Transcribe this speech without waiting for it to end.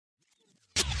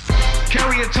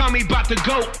Carrie and Tommy about to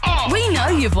go off. We know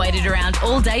you've waited around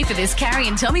all day for this Carrie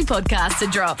and Tommy podcast to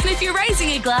drop. And if you're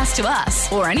raising a glass to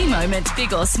us, or any moment,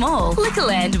 big or small,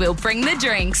 Liquorland will bring the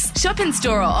drinks. Shop in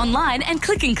store or online and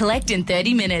click and collect in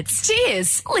 30 minutes.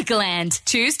 Cheers, Liquorland.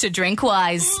 Choose to drink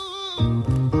wise.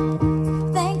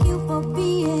 Thank you for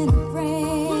being a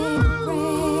friend.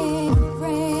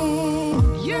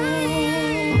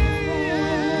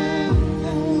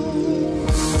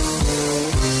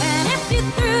 And if you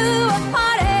threw a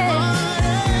party,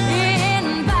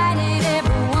 invited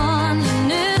everyone you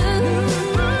knew,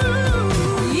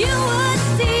 you would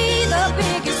see the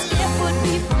biggest gift would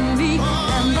be from me,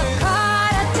 and the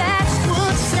card attached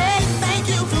would say, thank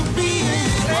you for being a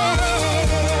friend.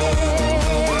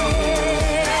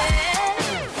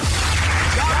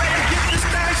 Y'all ready to get this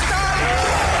thing started?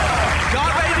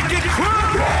 Y'all ready to get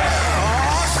crunk?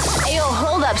 Yo,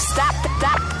 hold up. Stop.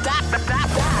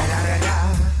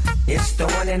 It's the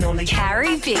one and only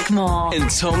Carrie Bickmore. And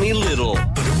Tommy Little.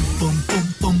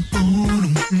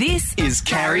 This Is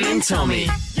Carrie and Tommy.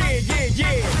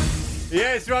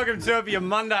 Yes, welcome to your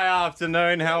Monday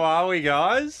afternoon. How are we,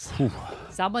 guys?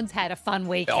 Someone's had a fun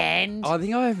weekend. I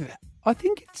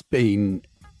think it's been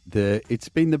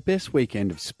the best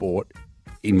weekend of sport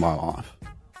in my life.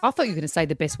 I thought you were going to say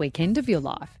the best weekend of your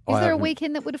life. Is I there a haven't-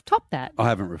 weekend that would have topped that? I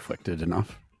haven't reflected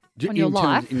enough. On your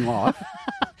life? In life.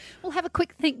 We'll have a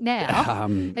quick think now.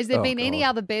 Has there been any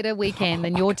other better weekend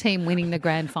than your team winning the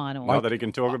grand final? Not that he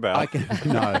can talk about.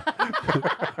 No.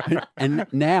 And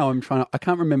now I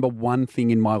can't remember one thing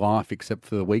in my life except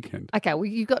for the weekend. Okay, well,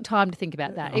 you've got time to think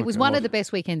about that. It was Okay, one well, of the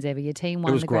best weekends ever. Your team It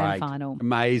won was the great. grand final.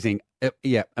 Amazing.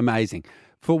 Yeah, amazing.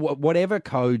 For whatever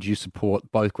code you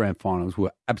support, both grand finals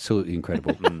were absolutely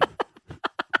incredible.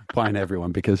 Playing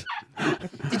everyone because...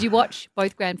 Did you watch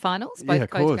both grand finals? Both Yeah, of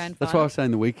course. grand That's why I finals? was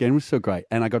saying the weekend was so great.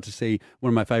 And I got to see one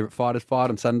of my favourite fighters fight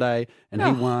on Sunday and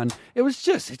he won.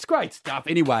 It's great stuff.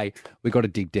 Anyway, we got to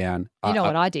dig down. You know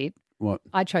what I did? What?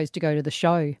 I chose to go to the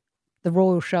show, the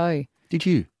Royal Show. Did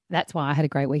you? That's why I had a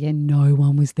great weekend. No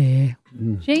one was there.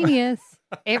 Mm. Genius.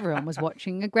 Everyone was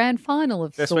watching a grand final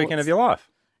of Best sorts. weekend of your life.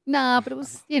 Nah, but it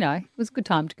was, it was a good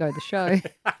time to go to the show.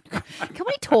 Can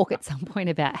we talk at some point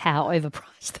about how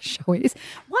overpriced the show is?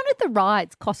 One of the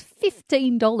rides cost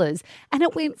 $15 and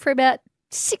it went for about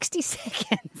 60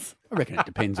 seconds. I reckon it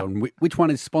depends on which one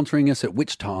is sponsoring us at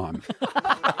which time,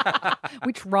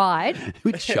 Which ride?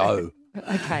 which show.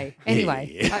 Okay.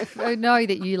 Anyway, I know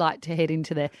that you like to head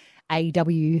into the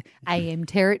AWAM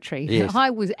territory. Yes. I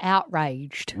was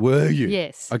outraged. Were you?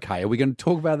 Yes. Okay, are we going to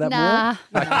talk about that Nah,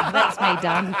 more? that's me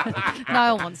done.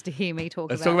 No one wants to hear me talk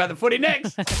Let's about talk about the footy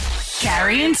next.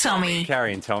 Carrie and Tommy.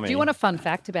 Carrie and Tommy. Do you want a fun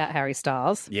fact about Harry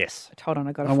Styles? Yes. Hold on,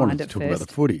 I've got to I wanted find to it talk first. about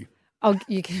the footy. Oh,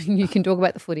 you can talk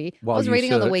about the footy. While I was you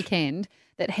reading on the search. weekend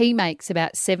that he makes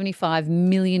about $75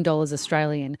 million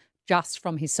Australian just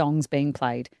from his songs being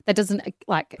played. That doesn't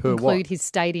Per include what? his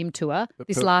stadium tour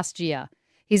this per- last year.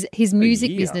 His music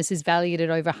year? business is valued at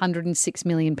over £106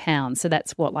 million. So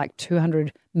that's what, like £200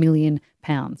 million.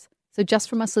 So just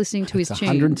from us listening to his It's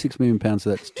tune. £106 million, so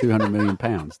that's £200 million.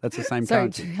 That's the same Sorry,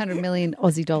 currency. 200 million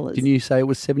Aussie dollars. Didn't you say it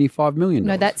was $75 million?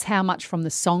 No, that's how much from the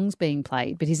songs being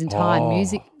played, but his entire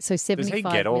music. So Does 75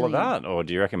 he get all of million. that, or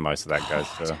do you reckon most of that goes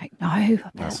I to? don't know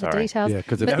about the sorry. details. Yeah,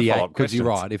 because But- you're Follow-up right.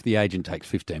 questions. If the agent takes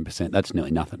 15%, that's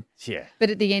nearly nothing. Yeah. But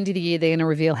at the end of the year, they're going to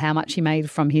reveal how much he made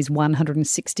from his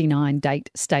 169-date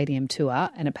stadium tour,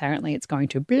 and apparently it's going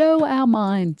to blow our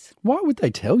minds. Why would they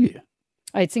tell you?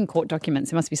 Oh, it's in court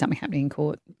documents. There must be something happening in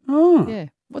court. Oh, Yeah.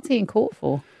 What's he in court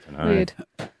for? Dunno. Weird.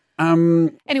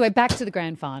 um, Anyway, back to the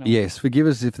grand final. yes. Forgive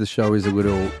us if the show is a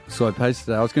little slow-paced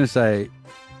today. I was going to say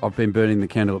I've been burning the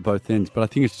candle at both ends, but I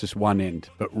think it's just one end,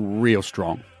 but real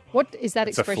strong. What is that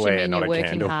It's a expression flare, mean? not You're a working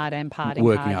candle. hard and partying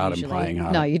Working hard hard and usually? playing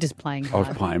hard. No, you're just playing I hard.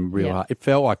 was playing real Yeah. hard. It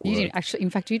felt like You work. didn't actually. In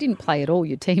fact, you didn't play at all.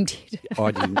 Your team did.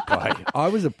 I didn't play. I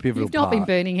was a pivotal You've not been part.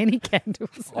 burning any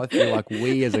candles. I feel like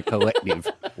we as a collective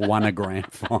won a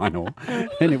grand final,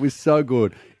 and it was so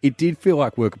good. It did feel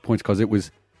like work at points because it was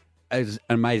an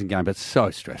amazing game, but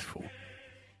so stressful.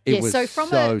 It was so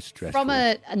from stressful.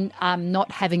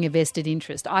 not having a vested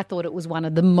interest, I thought it was one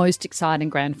of the most exciting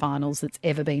grand finals that's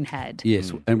ever been had.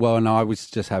 Yes, and I was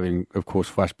just having, of course,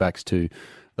 flashbacks to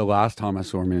the last time I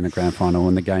saw him in a grand final,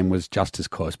 and the game was just as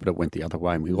close, but it went the other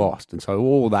way and we lost. And so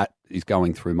all that is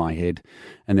going through my head,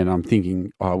 and then I'm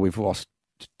thinking, oh, we've lost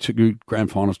two grand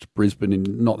finals to Brisbane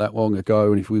in not that long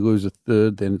ago, and if we lose a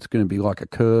third, then it's going to be like a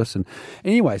curse. And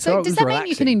anyway, so, it does was that relaxing. mean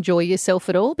you can enjoy yourself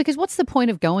at all? Because what's the point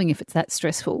of going if it's that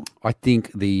stressful? I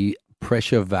think the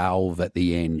pressure valve at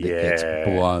the end that gets Yeah.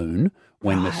 blown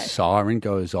when the siren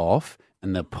goes off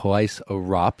and the place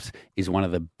erupts is one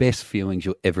of the best feelings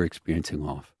you'll ever experience in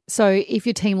life. So if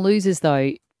your team loses,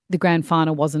 though, the grand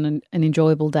final wasn't an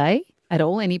enjoyable day at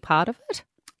all, any part of it?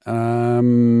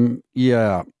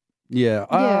 Yeah.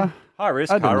 High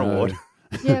risk, I don't high know. reward.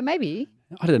 Yeah, maybe.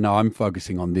 I don't know. I'm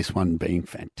focusing on this one being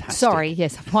fantastic. Sorry,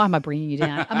 yes. Why am I bringing you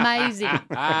down? Amazing.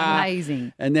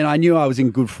 Amazing. And then I knew I was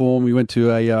in good form. We went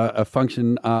to a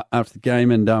function after the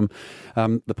game, and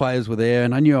the players were there,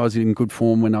 and I knew I was in good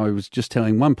form when I was just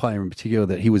telling one player in particular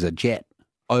that he was a jet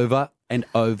over and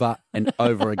over and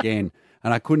over again.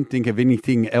 And I couldn't think of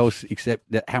anything else except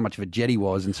that how much of a jet he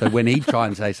was. And so when he'd try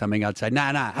and say something, I'd say, no,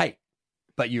 hey,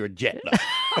 but you're a jet.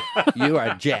 You are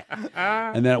a jet.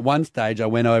 And then at one stage, I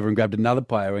went over and grabbed another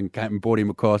player and came and brought him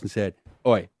across and said,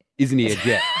 oi, isn't he a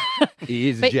jet? He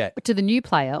is a jet. But to the new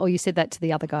player, or you said that to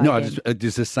the other guy? No, again?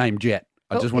 just the same jet.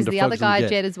 I just wanted is to the other focus on guy a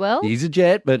jet as well? He's a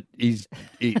jet, but he's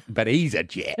a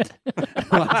jet.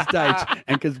 One stage,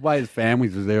 and because Wade's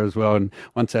families was there as well, and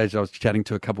one stage I was chatting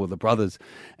to a couple of the brothers,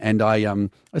 and I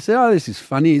said, "Oh, this is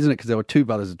funny, isn't it?" Because there were two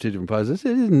brothers of two different players. I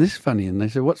said, "Isn't this funny?" And they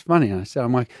said, "What's funny?" And I said,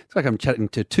 "I'm like, it's like I'm chatting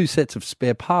to two sets of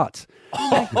spare parts."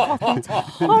 That's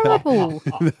horrible.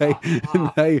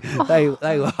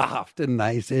 They laughed and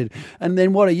they said, "And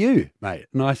then what are you, mate?"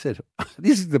 And I said,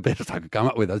 "This is the best I could come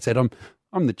up with." I said,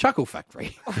 I'm the Chuckle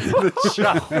Factory. The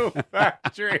Chuckle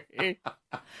Factory.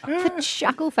 The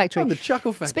Chuckle Factory. I'm the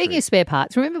Chuckle Factory. Speaking of spare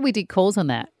parts, remember we did calls on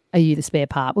that. Are you the spare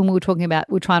part? When we were talking about,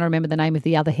 we were trying to remember the name of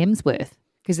the other Hemsworth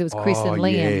because there was Chris and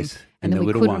Liam, yes. and then the we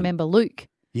little couldn't one. remember Luke.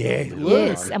 Yeah,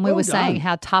 Yes, and we Well were saying done.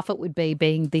 how tough it would be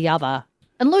being the other.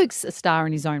 And Luke's a star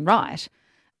in his own right.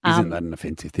 Isn't that an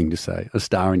offensive thing to say? A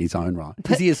star in his own right.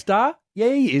 Is he a star? Yeah,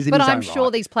 he is in But his I'm own sure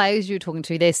right. these players you're talking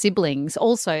to, their siblings,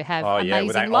 also have Oh, yeah.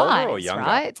 Were they amazing older or lives, younger?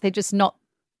 right? They're just not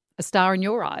a star in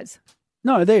your eyes.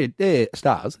 No, they're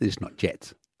stars. They're just not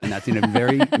jets. And that's in a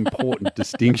very important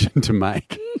distinction to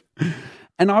make.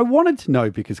 And I wanted to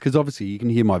know because obviously you can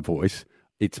hear my voice.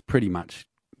 It's pretty much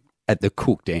at the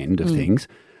cooked end of things.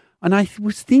 And I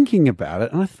was thinking about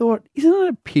it and I thought, isn't it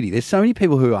a pity? There's so many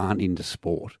people who aren't into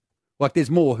sport. Like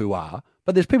there's more who are,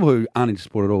 but there's people who aren't into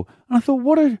sport at all. And I thought,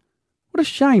 what a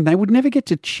shame. They would never get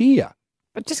to cheer.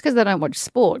 But just because they don't watch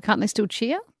sport, can't they still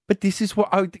cheer? But this is what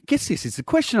I guess this is the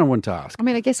question I want to ask. I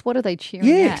mean, I guess what are they cheering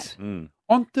Yes. at?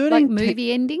 On 13 Like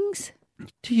movie endings?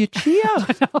 do you cheer?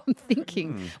 I'm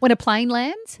thinking. When a plane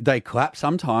lands? They clap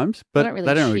sometimes, but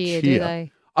They don't really cheer, do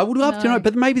they? I would love to No. know,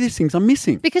 but maybe there's things I'm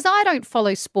missing. Because I don't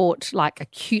follow sport like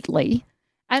acutely,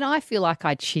 and I feel like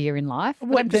I cheer in life. But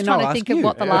Well, I'm just then I'll trying to ask think of you.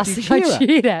 what the What last do you thing I cheer at?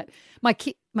 cheered at.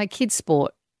 My kid's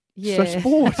sport. Yeah. So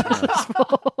sport.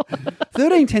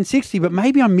 13, 10, 60, but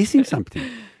maybe I'm missing something.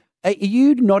 Are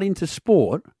you not into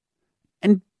sport?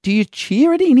 And do you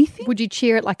cheer at anything? Would you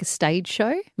cheer at like a stage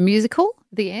show, musical,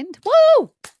 at the end?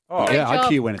 Woo! Oh, Great yeah, I job,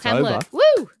 cheer when it's Hamlet. over.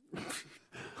 Woo!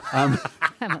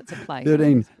 Hamlet's a play.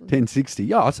 13, 10, 60.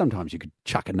 Yeah, sometimes you could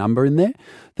chuck a number in there.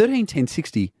 13, 10,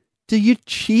 60. Do you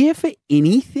cheer for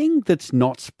anything that's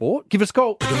not sport? Give us a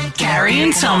call. Carrie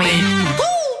and Tommy.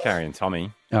 Carrie and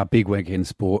Tommy. Big weekend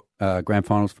sport, grand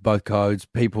finals for both codes,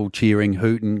 people cheering,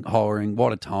 hooting, hollering.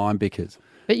 What a time, because,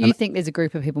 But you think there's a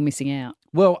group of people missing out?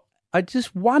 well, I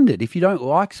just wondered, if you don't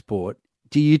like sport,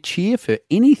 do you cheer for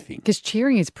anything? Because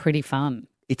cheering is pretty fun.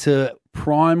 It's a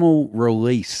primal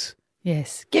release.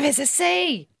 Yes. Give us a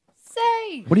C.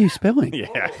 C. What are you spelling?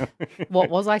 Yeah. What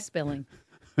was I spelling?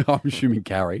 I'm assuming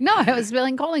Carrie. No, I was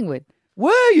spelling Collingwood.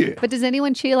 Were you? But does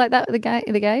anyone cheer like that in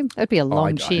the game? That'd be a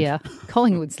long don't. cheer.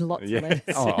 Collingwood's lots Yeah. of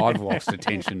letters. Oh, I've lost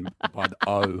attention by the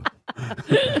O.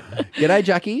 G'day,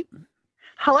 Jackie.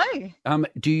 Hello.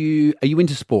 Are you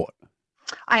into sport?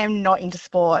 I am not into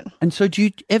sport. And so do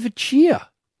you ever cheer?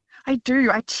 I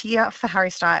do. I cheer for Harry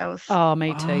Styles. Oh,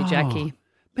 me too, Jackie.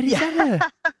 But is that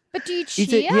a... But do you Is cheer?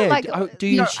 it, yeah, Like, do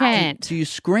you chant? Do you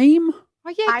scream?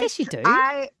 Oh, yeah, I guess you do.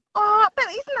 But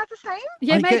isn't that the same?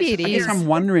 Yeah, maybe it I is. guess I'm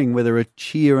wondering whether a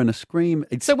cheer and a scream.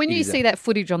 So when you see that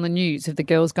footage on the news of the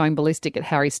girls going ballistic at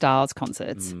Harry Styles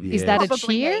concerts, is that a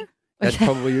Probably cheer? me. That's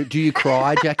probably. Do you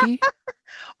cry, Jackie?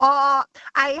 I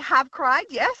have cried,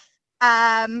 yes.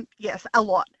 Yes, a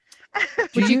lot.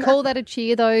 Would you call that a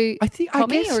cheer though, I think.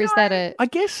 Tommy, I guess, or is that a... I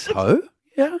guess so.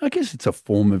 Yeah, I guess it's a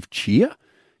form of cheer.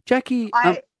 Jackie,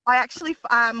 I actually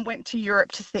went to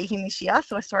Europe to see him this year,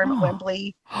 so I saw him at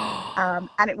Wembley,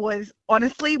 and it was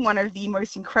honestly one of the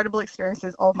most incredible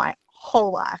experiences of my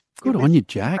whole life. good It on was you,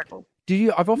 Jack. incredible. Do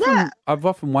you? I've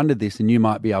often wondered this, and you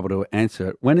might be able to answer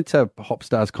it. When it's a Hop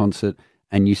Stars concert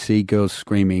and you see girls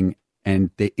screaming and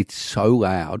it's so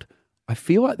loud, I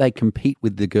feel like they compete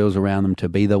with the girls around them to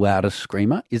be the loudest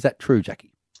screamer. Is that true,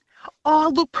 Jackie?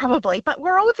 Oh, look, probably. But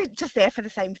we're all just there for the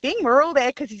same thing. We're all there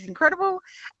because he's incredible.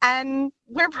 And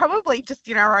we're probably just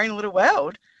in our own little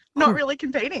world, not really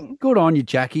competing. Good on you,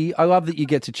 Jackie. I love that you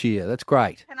get to cheer. That's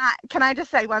great. Can I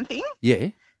just say one thing? Yeah.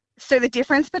 So the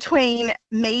difference between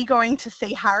me going to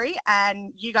see Harry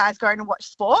and you guys going to watch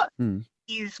sport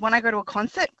is when I go to a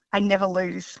concert, I never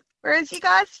lose. Whereas you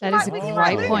guys, That is a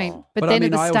great point. But then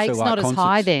the I also stakes like not as high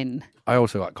concerts. then. I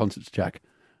also like concerts, Jack.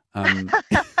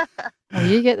 Well,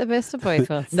 you get the best of both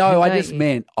worlds. No, I don't just you?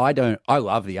 meant I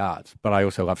love the arts, but I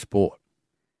also love sport.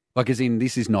 Like, as in,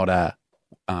 this is not a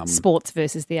sports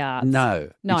versus the arts. No.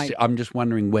 No. I'm just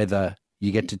wondering whether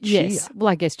you get to cheer. Yes. Well,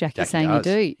 I guess Jackie's Jackie saying does,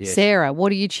 you do. yes. Sarah,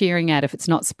 what are you cheering at if it's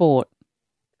not sport?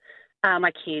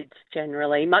 My kids,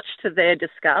 generally, much to their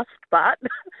disgust, but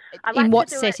I like In to what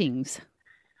do it, settings?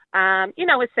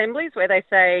 assemblies where they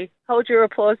say, hold your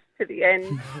applause to the end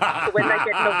for when they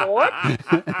get an award.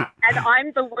 And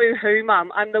I'm the woo-hoo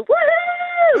mum. I'm the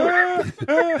woo!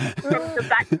 From the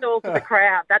back door for the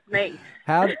crowd. That's me.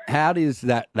 How does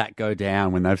that go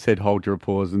down when they've said hold your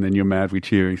applause and then you're mad with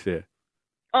cheering, Sarah?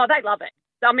 Oh, they love it.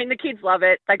 I mean, the kids love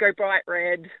it. They go bright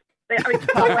red. It's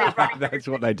always running. That's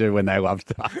what they do when they love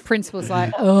stuff. Principal's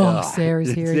like, oh,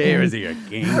 Sarah's here again. Sarah's here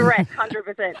again. Correct,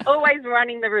 100%. Always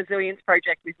running the resilience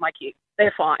project with my kids.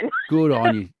 They're fine. Good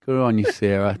on you. Good on you,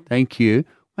 Sarah. Thank you.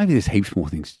 Maybe there's heaps more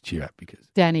things to cheer at because...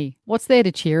 Danny, what's there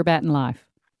to cheer about in life?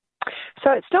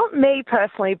 So it's not me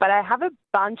personally, but I have a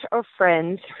bunch of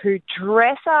friends who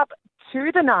dress up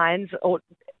to the nines or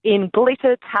in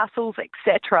glitter, tassels,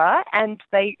 etc., and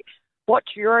they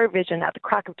watch Eurovision at the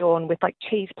crack of dawn with like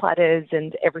cheese platters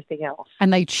and everything else.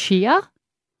 And they cheer?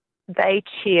 They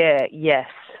cheer, yes.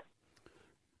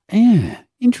 Yeah,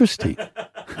 interesting.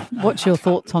 What's your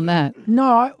thoughts on that?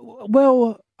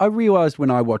 No, I realised when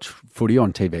I watch footy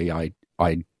on TV,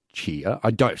 I cheer.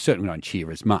 I certainly don't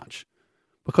cheer as much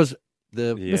because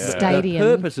the stadium.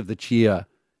 The purpose of the cheer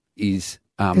is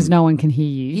Because no one can hear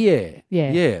you.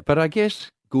 Yeah. But I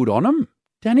guess good on them,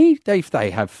 Danny. If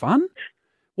they have fun.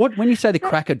 When you say the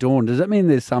crack of dawn, does that mean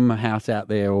there's some house out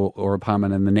there or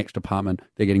apartment and the next apartment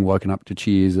they're getting woken up to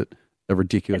cheers at a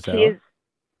ridiculous hour?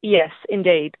 Yes,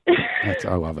 indeed.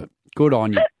 I love it. Good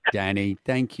on you, Danny.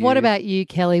 Thank you. What about you,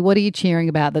 Kelly? What are you cheering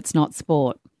about that's not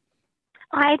sport?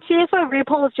 I cheer for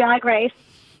RuPaul's Drag Race.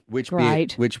 Which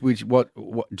Great. bit? What?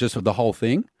 Just the whole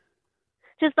thing?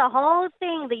 Just the whole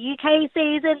thing, the UK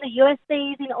season, the US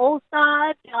season, All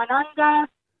Stars, Down Under.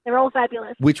 They're all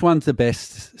fabulous. Which one's the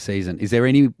best season? Is there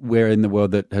anywhere in the world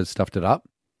that has stuffed it up?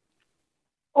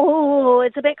 Oh,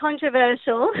 it's a bit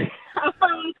controversial.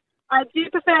 I do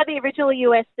prefer the original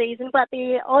US season, but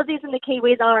the Aussies and the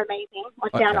Kiwis are amazing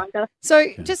on Down Under. So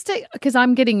just because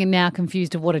I'm getting now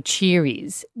confused of what a cheer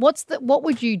is, what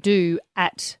would you do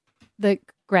at the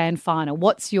grand final?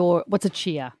 What's a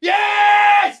cheer?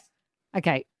 Yes!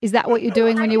 Okay, is that what you're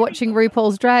doing when you're watching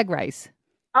RuPaul's Drag Race?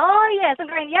 Oh, yes, I'm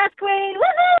going, yes, Queen,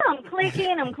 woohoo! I'm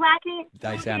clicking, I'm clacking.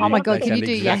 They sound Oh, my God, they can you sound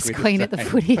do exactly Yes, Queen the at the same.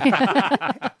 footy?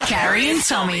 Carrie and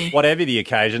Tommy. Whatever the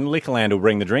occasion, Liquorland will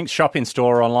bring the drinks. Shop in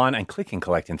store, online, and click and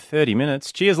collect in 30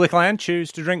 minutes. Cheers, Liquorland. Choose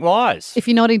to drink wise. If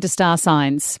you're not into star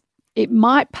signs, it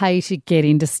might pay to get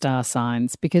into star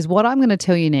signs because what I'm going to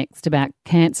tell you next about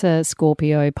Cancer,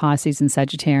 Scorpio, Pisces and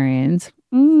Sagittarians,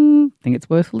 I think it's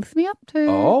worth listening up to.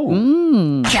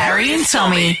 Oh. Carrie and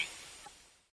Tommy.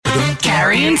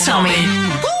 Carrie and Tommy.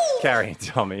 Carrie and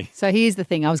Tommy. So here's the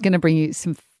thing. I was going to bring you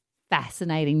some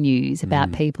fascinating news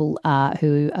about people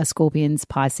who are Scorpions,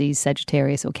 Pisces,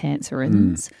 Sagittarius or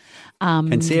Cancerians.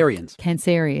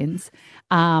 Cancerians.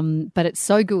 But it's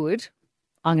so good,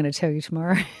 I'm going to tell you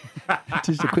tomorrow.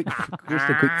 Just a quick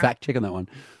fact check on that one.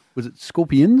 Was it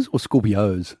Scorpions or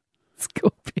Scorpios?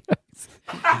 Scorpios.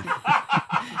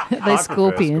 They're prefer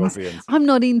Scorpions. Scorpions. I'm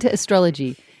not into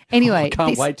astrology. Anyway. I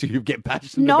can't wait till you get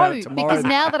passionate about it tomorrow. Because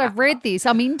now that I've read this,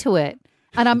 I'm into it.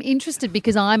 And I'm interested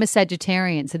because I'm a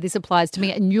Sagittarian, so this applies to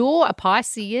me. And you're a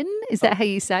Piscean. Is that how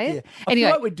you say it? I Anyway,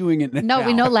 feel like we're doing it now. no,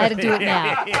 we're not allowed to do it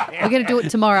now. We're going to do it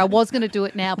tomorrow. I was going to do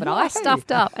it now, but I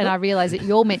stuffed up and I realised that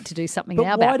you're meant to do something But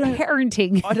now why about don't-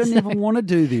 parenting. I don't ever want to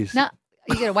do this. No,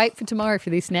 you got to wait for tomorrow for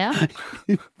this now.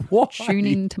 Why? Tune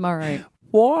in tomorrow.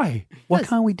 Why? Why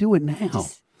can't we do it now?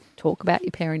 Just talk about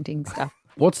your parenting stuff.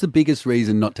 What's the biggest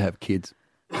reason not to have kids?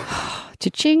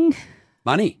 Cha-ching.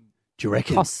 Money. Do you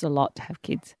reckon? Costs a lot to have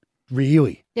kids.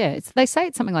 Really? Yeah, they say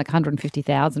it's something like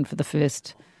 150,000 for the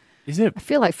first. Is it? I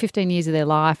feel like 15 years of their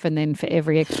life, and then for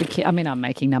every extra kid. I mean, I'm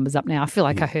making numbers up now. I feel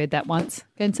like I heard that once.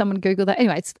 Can someone Google that?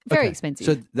 Anyway, it's very expensive.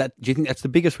 So do you think that's the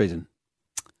biggest reason?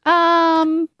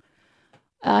 You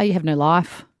have no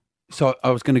life. So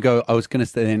I was going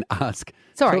to then ask.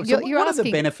 Sorry, so you're what asking. are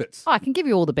the benefits? Oh, I can give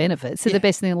you all the benefits. They're the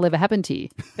best thing that'll ever happen to you.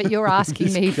 But you're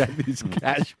asking me. This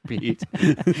cash bit.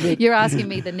 You're asking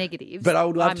me the negatives. But I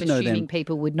would love I'm to know assuming then.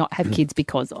 people would not have kids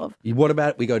because of. What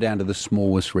about we go down to the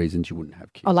smallest reasons you wouldn't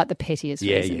have kids? Oh, like the pettiest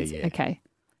Yeah, reasons. yeah. Okay.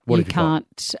 What You have you got?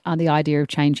 can't. The idea of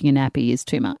changing a nappy is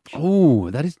too much. Oh,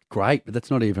 that is great, but that's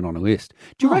not even on a list.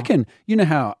 Do you reckon, you know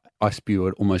how I spew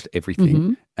at almost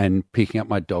everything and picking up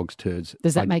my dog's turds?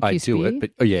 Does that make I you do spew?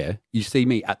 it, but yeah, you see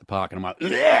me at the park and I'm like,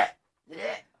 "Bleh."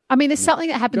 I mean, there's something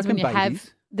that happens Do when you you reckon have.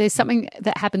 babies? There's something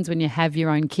that happens when you have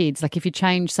your own kids. Like if you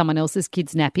change someone else's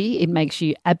kid's nappy, it makes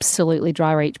you absolutely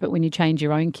dry reach. But when you change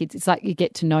your own kids, it's like you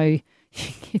get to know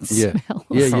your kid's Yeah. smell.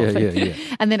 Or Yeah, something. yeah.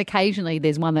 And then occasionally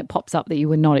there's one that pops up that you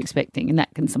were not expecting, and that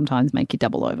can sometimes make you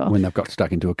double over. When they've got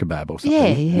stuck into a kebab or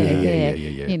something. Yeah.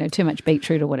 Yeah. You know, too much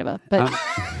beetroot or whatever. But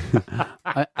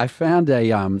I found a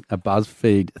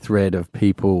BuzzFeed thread of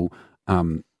people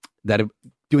that are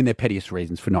doing their pettiest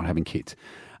reasons for not having kids.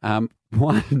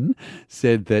 One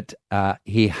said that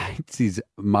he hates his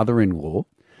mother-in-law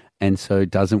and so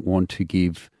doesn't want to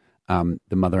give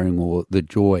the mother-in-law the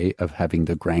joy of having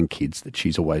the grandkids that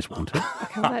she's always wanted.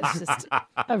 okay, well, that's just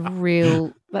a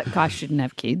real. That guy shouldn't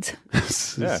have kids.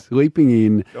 Sleeping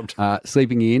in /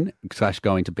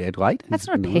 going to bed late. That's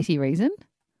not a Another- petty reason.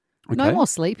 No Okay. more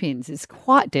sleep-ins. It's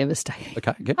quite devastating.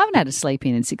 Okay, good. I haven't had a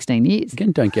sleep-in in 16 years.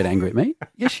 Again, don't get angry at me.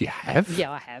 Yes, you have.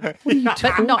 Yeah, I have. What are you But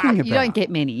talking not, about? you don't get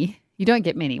many. You don't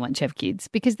get many once you have kids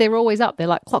because they're always up. They're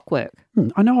like clockwork.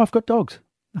 I know, I've got dogs.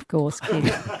 Of course,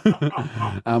 kids.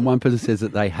 One person says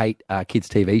that they hate kids'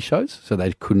 TV shows, so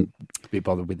they couldn't be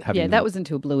bothered with having Yeah, them. that was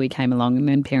until Bluey came along and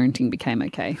then parenting became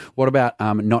okay. What about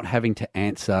not having to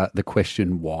answer the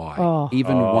question why, Oh.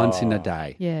 even once in a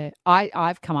day? Yeah,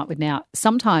 I've come up with now,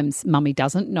 sometimes mummy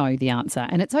doesn't know the answer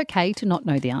and it's okay to not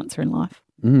know the answer in life.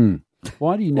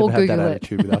 Why do you never Or have that Google it.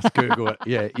 attitude with us? Google it.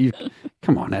 Yeah,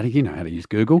 come on, Addie, you know how to use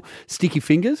Google. Sticky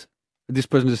fingers. This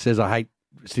person just says, I hate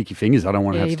sticky fingers. I don't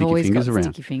want to Yeah, have you've sticky always fingers got around.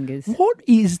 sticky fingers. What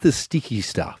is the sticky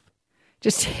stuff?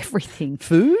 Just everything.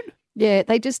 Food? Yeah,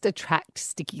 they just attract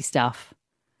sticky stuff.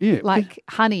 Yeah. Like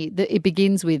honey, it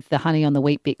begins with the honey on the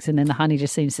Wheat Bix and then the honey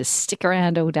just seems to stick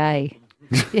around all day.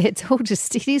 Yeah,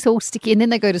 it is all sticky. And then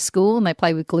they go to school and they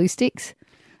play with glue sticks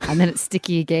and then it's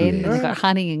sticky again. Yes. And they've got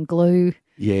honey and glue.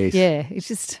 Yes. Yeah, it's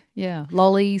just,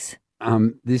 lollies.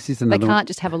 This is They another can't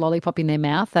just have a lollipop in their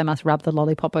mouth. They must rub the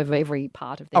lollipop over every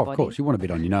part of their body. Of course, you want a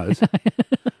bit on your nose.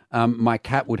 My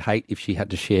cat would hate if she had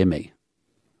to share me.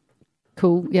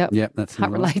 Cool, yep. Yep, that's Can't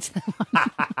another one. relate to that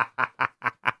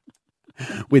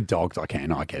one. With dogs, I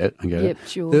can. I get it. Yep,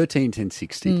 sure. 13, 10,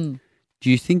 60. Do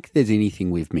you think there's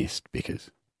anything we've missed? Because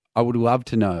I would love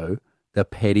to know the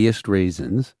pettiest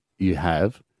reasons you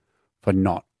have for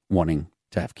not wanting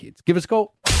to have kids. Give us a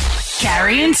call.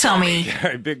 Carrie and Tommy.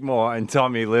 Gary Bickmore and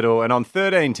Tommy Little. And on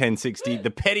 13 10 60,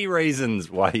 the petty reasons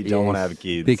why you don't want to have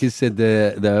kids. Because said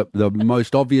the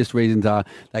most obvious reasons are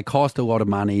they cost a lot of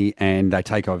money and they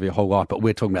take over your whole life. But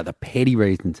we're talking about the petty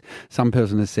reasons. Some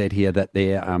person has said here that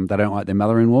they don't like their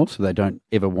mother-in-law, so they don't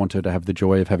ever want her to have the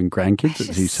joy of having grandkids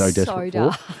that she's so desperate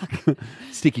for.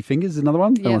 Sticky fingers is another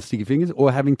one. They Yep. want sticky fingers,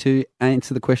 or having to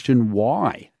answer the question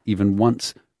why even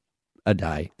once a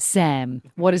day. Sam,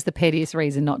 what is the pettiest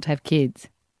reason not to have kids?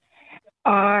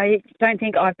 I don't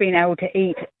think I've been able to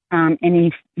eat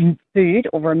any food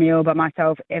or a meal by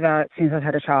myself ever since I've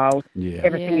had a child. Yeah.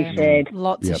 Everything is shared.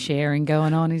 Lots Yep. of sharing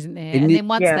going on, isn't there? Isn't And it- then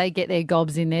once Yeah. they get their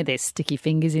gobs in there, there's sticky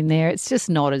fingers in there. It's just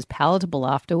not as palatable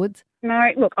afterwards. No,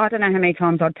 look, I don't know how many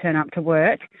times I'd turn up to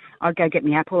work. I'd go get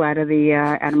my apple out of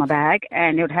my bag,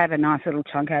 and it would have a nice little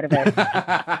chunk out of it.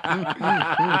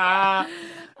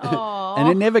 And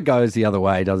it never goes the other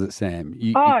way, does it, Sam?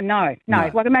 Oh, no. No.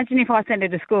 Like, imagine if I sent her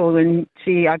to school and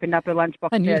she opened up her lunchbox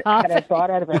And and you had half a bite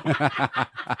out of it.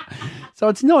 So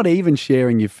it's not even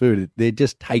sharing your food; they're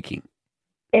just taking.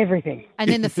 Everything. And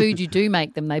then the food you do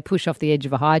make them, they push off the edge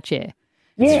of a high chair.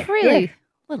 Yeah, It's really yeah.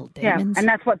 little Yeah, demons. and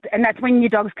that's when your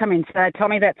dogs come in. So,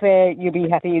 Tommy, that's where you'll be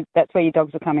happy. That's where your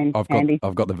dogs will come in handy.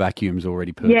 I've got the vacuums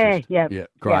already purchased. Yeah,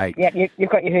 great. Yeah, you've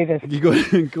got your hoovers. You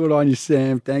got good on you,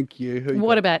 Sam. Thank you. Who you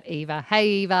What got? about Eva? Hey,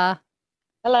 Eva.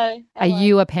 Hello. Are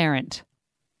you a parent?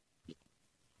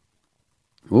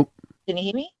 Oh, Can you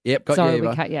hear me? yep, got Sorry, you, we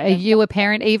Eva. cut you. Are you a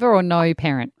parent, Eva, or no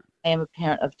parent? I am a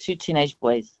parent of 2 teenage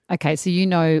boys. Okay, so you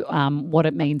know what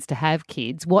it means to have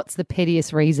kids. What's the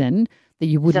pettiest reason that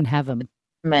you wouldn't have them?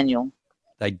 Manual.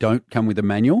 They don't come with a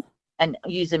manual. And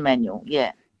use a manual,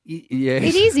 yeah. Yes.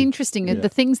 It is interesting. Yeah. The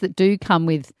things that do come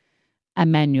with a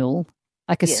manual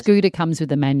Like a Yes. scooter comes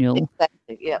with a manual,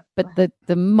 Exactly. Yeah. but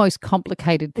the most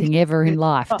complicated thing ever in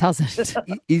life doesn't.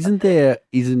 Isn't there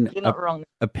You're not wrong.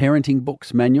 a parenting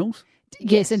books manuals?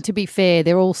 Yes, and to be fair,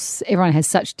 everyone has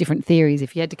such different theories.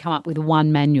 If you had to come up with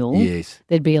one manual, Yes.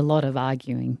 there'd be a lot of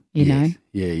arguing, you know?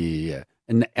 Yeah.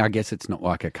 And I guess it's not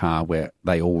like a car where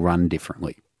they all run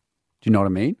differently. Do you know what I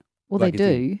mean? Well, Like they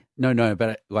if you- do. No,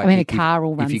 but like I mean, a if- car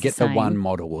all runs If you get the the one same.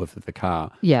 model of the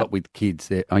car, Yeah. but with kids,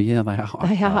 they are. They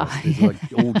are, There's like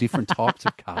all different types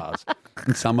of cars.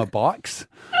 And some are bikes,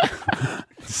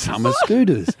 some are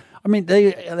scooters. I mean,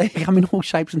 they come in all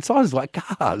shapes and sizes like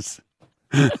cars.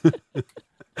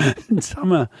 And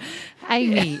some are.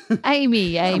 Amy.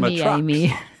 Some are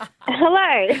trucks.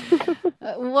 Hello.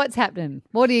 What's happening?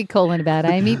 What are you calling about,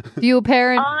 Amy? You a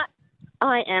parent?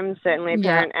 I am certainly a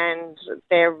Yeah. parent, and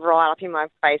they're right up in my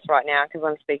face right now because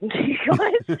I'm speaking to you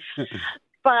guys.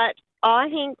 But I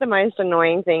think the most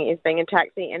annoying thing is being a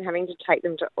taxi and having to take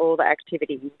them to all the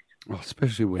activities. Oh,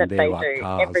 especially when that they're they like do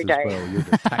cars every as day. well. You're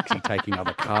the taxi taking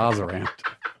other cars around.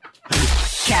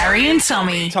 Carrie and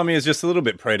Tommy. Tommy is just a little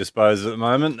bit predisposed at the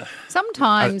moment.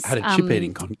 Sometimes I had a chip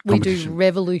eating we do competition.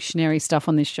 revolutionary stuff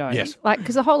on this show. Yes. Like,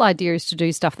 because the whole idea is to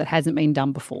do stuff that hasn't been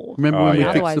done before. Remember when we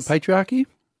Otherwise, fixed the patriarchy?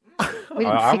 we didn't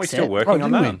Aren't we fix still it. working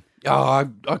on that? didn't we? Oh,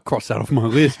 I crossed that off my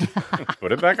list.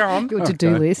 Put it back on. Your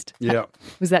to-do list. Yeah.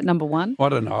 Was that number one? I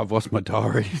don't know. I've lost my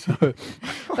diary. So.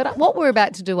 But what we're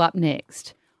about to do up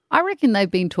next, I reckon they've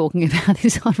been talking about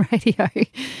this on radio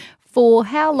for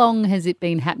how long has it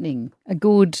been happening? A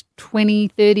good 20,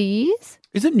 30 years?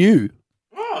 Is it new?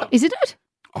 Isn't it?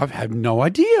 I've had no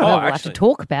idea. Well, we'll have to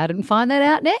talk about it and find that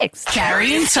out next.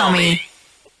 Carrie and Tommy.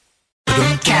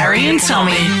 Carrie and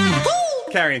Tommy.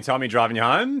 Carrie and Tommy driving you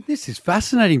home. This is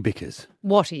fascinating because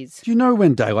What is? do you know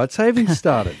when daylight savings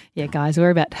started? Yeah, guys, we're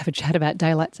about to have a chat about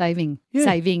daylight saving. Yeah.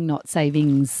 Saving, not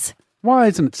savings. Why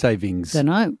isn't it savings? Don't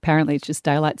know. Apparently it's just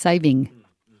daylight saving.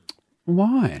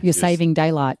 Why? You're saving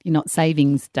daylight. You're not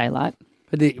savings daylight.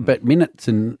 But minutes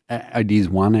and it is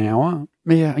 1 hour.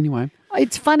 Yeah. Anyway,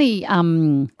 It's funny.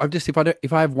 I've just if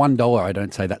I have $1, I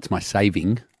don't say that's my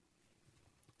saving.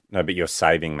 No, but you're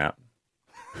saving that.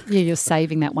 Yeah, you're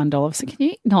saving that $1. So can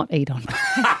you not eat on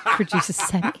producer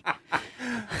Sammy?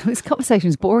 This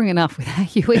conversation's boring enough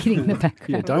without you eating in the background.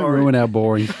 Yeah, don't ruin our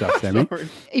boring stuff, Sammy.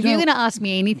 If you're going to ask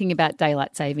me anything about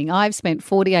daylight saving, I've spent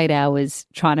 48 hours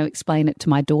trying to explain it to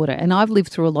my daughter, and I've lived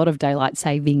through a lot of daylight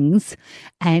savings,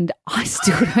 and I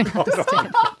still don't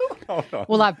understand.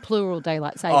 Well, I've plural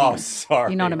daylight saving. Oh,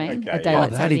 sorry. You know what I mean? Okay. A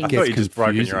daylight that saving. I thought you just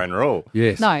broken confusing. your own rule.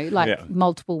 Yes. No, like Yeah.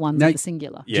 multiple ones Now- in the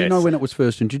singular. Do you know when it was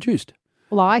first introduced?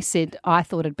 Well, I said I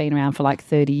thought it'd been around for like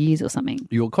 30 years or something.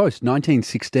 You were close.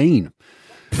 1916.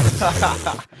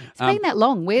 It's been that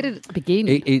long. Where did it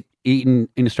begin? In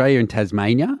Australia and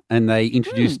Tasmania, and they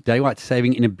introduced daylight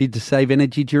saving in a bid to save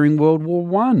energy during World War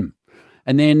One,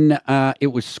 and then it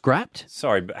was scrapped.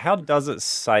 Sorry, but how does it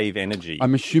save energy?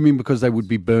 I'm assuming because they would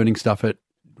be burning stuff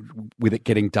with it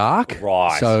getting dark.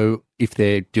 Right. So if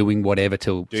they're doing whatever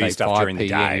till Doing say stuff 5 during the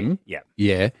day. p.m. Yeah.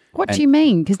 Yeah. What And- do you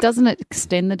mean? Because doesn't it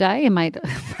extend the day and make it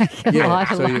Yeah.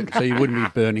 lighter So longer? you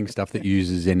wouldn't be burning stuff that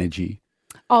uses energy.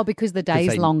 Oh, because the day's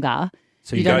they- longer.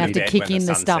 So you you don't go have to to bed kick when the in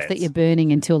the sun stuff that sets. you're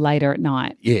burning until later at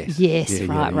night. Yes. Yes.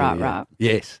 Yeah, right. yeah.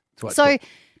 Yes. So-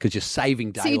 because you're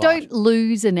saving daylight. So you don't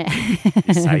lose an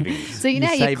savings. So you know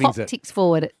Your your savings clock are- ticks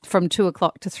forward from 2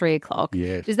 o'clock to 3 o'clock.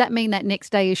 Yes. Does that mean that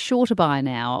next day is shorter by an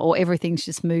hour, or everything's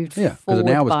just moved Yeah, 'cause forward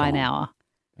an hour's by an gone. hour?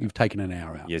 You've taken an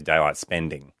hour out. Your daylight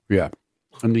spending. Yeah.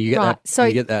 And you get Right, that. so-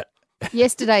 you get that.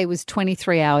 Yesterday was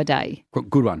 23-hour day.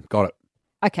 Good one. Got it.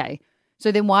 Okay.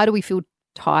 So then why do we feel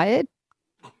tired?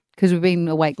 Because we've been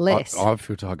awake less. I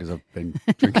feel tired because I've been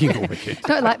drinking all weekend.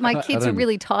 No, like my I kids don't- were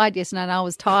really tired yesterday, and I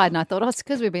was tired, and I thought, oh, it's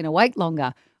because we've been awake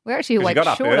longer. We're actually 'Cause you awake got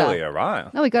up shorter. earlier,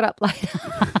 right? No, we got up later.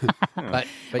 But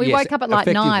We yes, woke up at like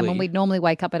 9 when effectively- we'd normally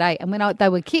wake up at 8. And when they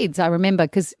were kids, I remember,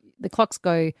 because the clocks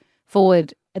go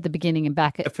forward at the beginning and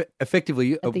back at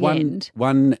effectively at the one end.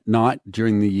 one night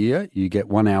during the year you get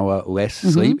 1 hour less Mm-hmm.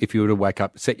 sleep if you were to wake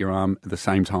up, set your alarm at the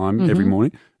same time every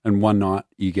morning, and one night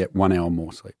you get 1 hour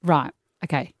more sleep. Right.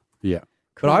 Okay. Yeah.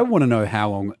 But I want to know how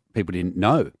long people didn't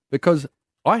know, because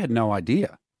I had no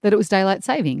idea. That it was daylight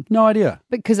saving. No idea.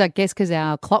 Because I guess because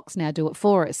our clocks now do it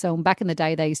for us. So back in the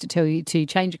day, they used to tell you to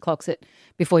change your clocks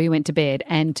before you went to bed,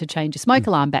 and to change your smoke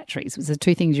alarm batteries was the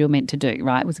two things you were meant to do,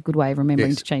 right? It was a good way of remembering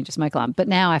Yes. to change your smoke alarm. But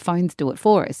now our phones do it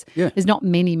for us. Yeah. There's not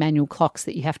many manual clocks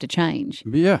that you have to change.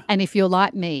 Yeah. And if you're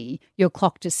like me, your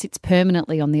clock just sits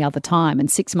permanently on the other time,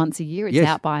 and 6 months a year it's Yes.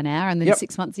 out by an hour, and then Yep.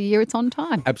 6 months a year it's on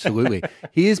time. Absolutely.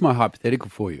 Here's my hypothetical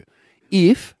for you.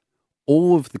 If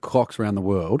all of the clocks around the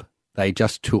world, they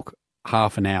just took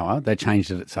half an hour. They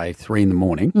changed it at, say, 3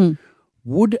 a.m.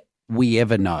 Would we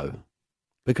ever know?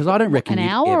 Because I don't reckon An you'd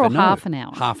hour ever or know. half an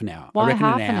hour? Half an hour. Why I reckon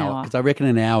half an an hour? hour? Because I reckon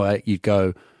an hour you'd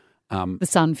go... The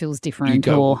sun feels you different,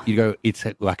 go, or you go, it's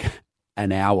like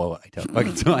an hour later. Like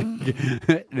it's like...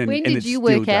 when did you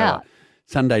work out?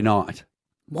 Sunday night.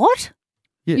 What?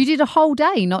 Yeah. You did a whole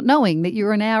day not knowing that you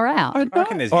were an hour out.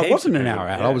 I wasn't an hour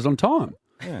out. I was on time.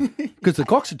 Because the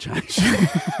clocks had changed.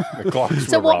 The clocks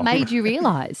So were what wrong. made you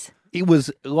realise? It was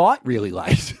really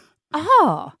late.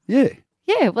 Oh, Yeah.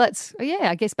 yeah. Well,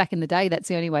 I guess back in the day, that's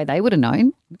the only way they would have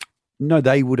known. No,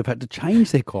 they would have had to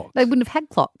change their clock. They wouldn't have had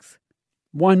clocks.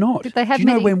 Why not? Did they have Do you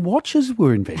know many- when watches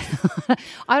were invented?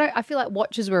 I feel like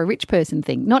watches were a rich person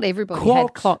thing. Not everybody had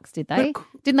Clocks. clocks, did they?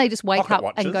 Didn't they just wake Pocket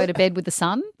up and watches. go to bed with the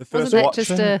sun? The first Wasn't that watch,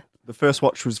 just a? the first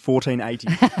watch was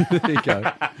 1480. There you go.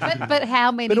 But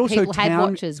how many But also people had town-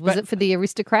 watches? Was but- it for the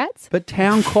aristocrats? But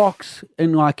town clocks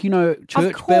and church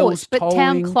Of course, bells but tolling.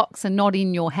 town clocks are not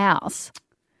in your house.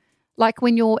 Like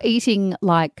when you're eating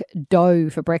like dough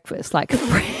for breakfast, like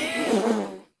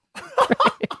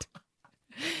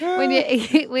when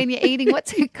you're eating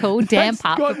what's it called, damn That's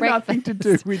pup got for breakfast. nothing to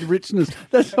do with richness.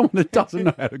 That's someone that doesn't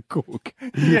know how to cook.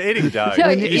 You're eating dough. No,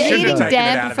 You you're should have eating taken it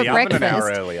damper out of for the oven an breakfast.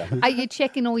 hour earlier. Are you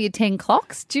checking all your 10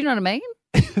 clocks? Do you know what I mean?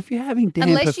 If you're having damper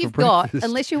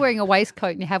Unless you're wearing a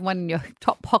waistcoat and you have one in your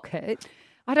top pocket,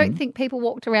 I Hmm. don't think people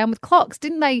walked around with clocks,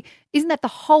 didn't they? Isn't that the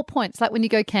whole point? It's like when you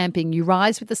go camping, you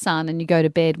rise with the sun and you go to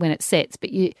bed when it sets, but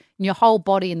your whole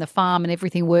body and the farm and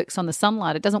everything works on the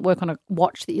sunlight. It doesn't work on a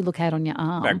watch that you look at on your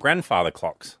arm. About grandfather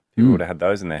clocks. People would have had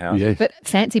those in their house. Yeah. But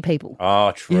fancy people.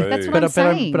 Oh, true. That's what I'm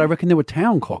saying. But I reckon there were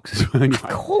town clocks as well. Of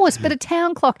course, but a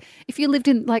town clock, if you lived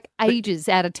in like ages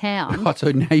out of town. Oh,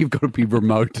 so now you've got to be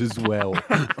remote as well.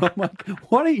 I'm like,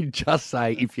 why don't you just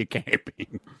say if you're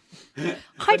camping?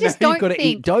 I just now don't you've got to think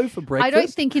eat dough for breakfast. I don't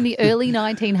think in the early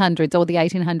 1900s or the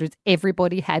 1800s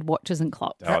everybody had watches and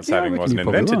clocks. Daylight saving wasn't you're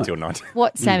probably invented right. till 19.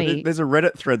 What, Sammy? There's a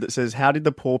Reddit thread that says, how did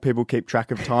the poor people keep track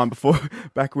of time before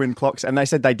back when clocks? And they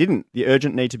said they didn't. The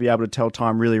urgent need to be able to tell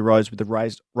time really rose with the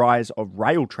rise of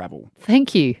rail travel.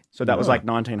 Thank you. So that was like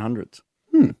 1900s.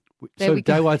 There So we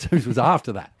go. daylight savings was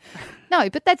after that. No,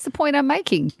 but that's the point I'm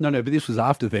making. No, but this was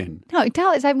after then. No,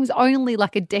 daylight saving was only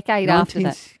like a decade after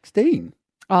that. 1916.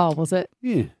 Oh, was it?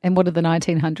 Yeah. And what are the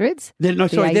 1900s? Then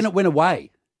then it went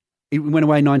away. It went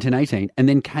away in 1918 and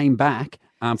then came back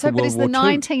for So, but World is War the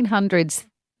II. 1900s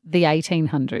the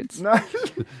 1800s? No.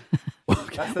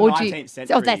 That's the Or do you- 19th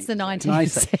century. Oh, that's the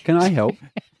 19th. Can I help?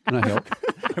 Can I help?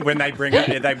 When they bring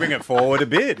it forward a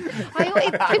bit.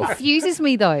 It confuses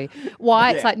me though.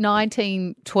 Why it's like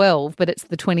 1912, but it's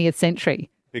the 20th century.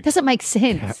 Doesn't make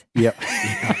sense. Yep.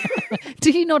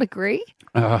 Do you not agree?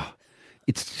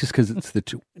 It's just because it's the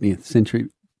 20th century.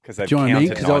 Because they've Do you know what I mean?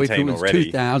 counted Because if it 19 was already.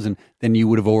 2000, then you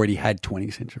would have already had 20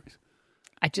 centuries.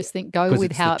 I just think go 'Cause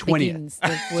with it's how the it 20th. begins.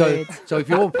 The So, words. so if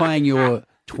you're playing your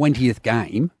 20th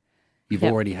game, you've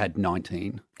Yep. already had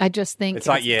 19. I just think It's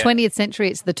like, it's yeah. 20th century,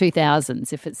 it's the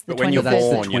 2000s. If it's the But when you're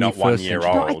 21st born, you're not 1 21st year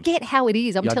century. old. No, I get how it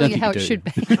is. I'm Yeah, I telling don't you how it think should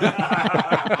you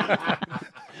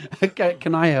be. Okay,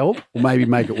 can I help? Or maybe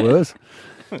make it worse?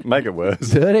 Make it worse.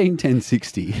 13, 10,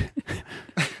 60.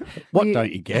 What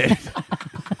don't you get?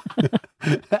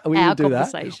 Are we Our going to do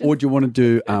that? conversation. Or do you want to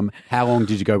do how long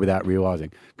did you go without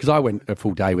realising? Because I went a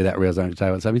full day without realising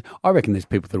daylight savings. I reckon there's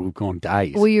people that have gone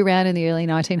days. Were you around in the early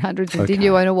 1900s and did Okay.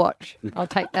 you own a watch? I'll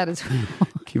take that as well.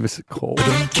 Give us a call.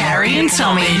 Carrie and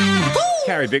Tommy.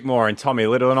 Carrie Bickmore and Tommy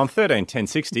Little, and on 13 10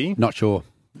 60. Not sure.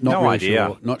 Not No really idea.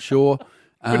 Sure. Not sure.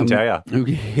 Couldn't tell ya.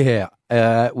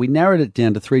 Yeah. We narrowed it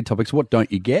down to 3 topics. What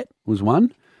don't you get was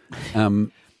one.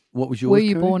 What was yours? Were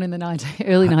you Kerry? born in the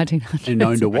early 1900s? And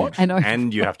owned a watch?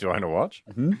 And you have to own a watch.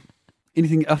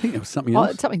 Anything? I think there was something Oh,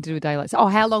 else. it's something to do with daylight. Oh,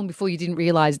 how long before you didn't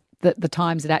realise that the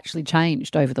times had actually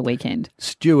changed over the weekend?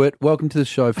 Stuart, welcome to the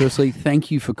show. Firstly,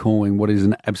 thank you for calling what is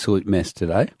an absolute mess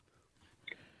today.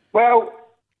 Well,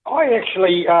 I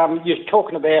actually was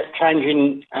talking about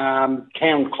changing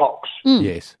town clocks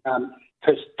Yes.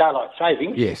 for daylight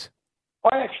savings. Yes.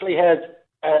 I actually had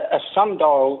a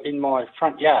sundial in my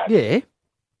front yard. Yeah.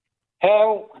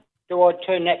 How do I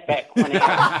turn that back 1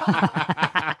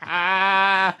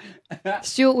 hour?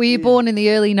 Stuart, were you born in the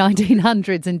early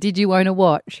 1900s and did you own a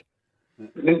watch?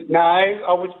 No,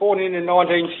 I was born in the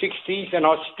 1960s and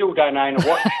I still don't own a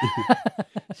watch.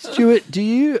 Stuart, do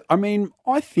you,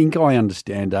 I think I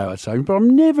understand daylight saving, but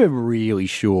I'm never really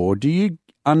sure. Do you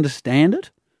understand it?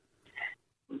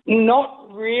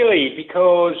 Not really,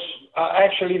 because I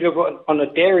actually live on a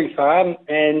dairy farm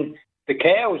and the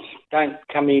cows don't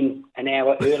come in an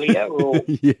hour earlier. Or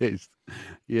Yes.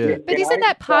 Yeah. But isn't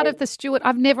that part of the Stuart?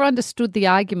 I've never understood the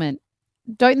argument.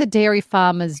 don't the dairy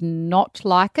farmers not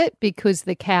like it because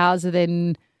the cows are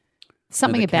then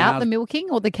something about the milking,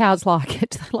 or the cows like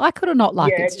it? Do they like it or not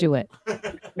like it, Stuart?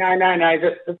 No.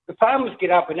 The farmers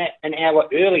get up an hour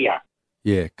earlier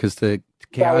Yeah, because the so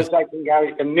cows, as they can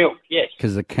go to milk, yes.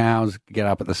 because the cows get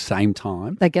up at the same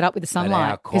time. They get up with the that our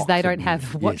sunlight because they cocks don't and- have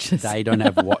yes, watches. they don't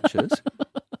have watches.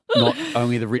 Not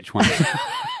only the rich ones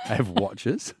have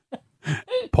watches.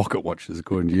 Pocket watches,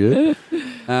 according to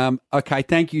you. Okay,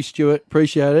 thank you, Stuart.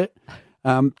 Appreciate it.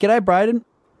 G'day, Braden.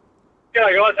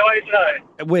 G'day, guys. How are you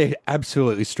today? We're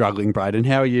absolutely struggling, Braden.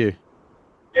 How are you?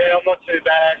 Yeah, I'm not too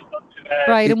bad. Not too bad.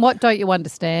 Right, and what don't you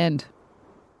understand?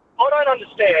 I don't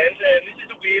understand, and this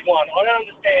is a weird one, I don't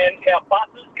understand how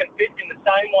buses can fit in the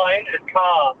same lane as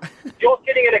cars. You're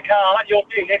sitting in a car, you're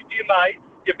sitting next to your mate,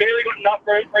 you've barely got enough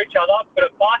room for each other, but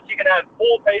at bus you can have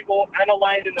 4 people and a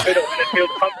lane in the middle, and it feels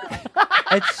comfortable.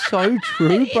 It's so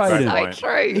true, Braden. So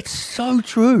true. It's so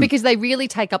true. Because they really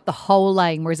take up the whole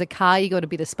lane, whereas a car, you got a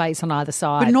bit of space on either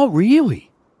side. But not really.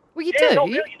 Well, you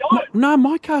do. No,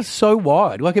 my car's so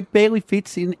wide. Like, it barely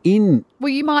fits in. Well,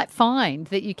 you might find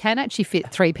that you can actually fit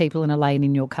 3 people in a lane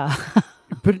in your car.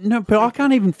 But I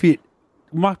can't even fit.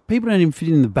 My people don't even fit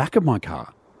in the back of my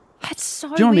car. That's so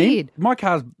Do you know what I mean? weird. My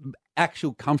car's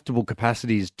actual comfortable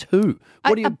capacity is 2.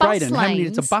 What do you, a bus Braden? How many?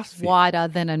 It's a lane's bus fit. wider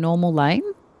than a normal lane.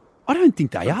 I don't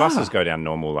think they The are. buses go down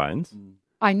normal lanes.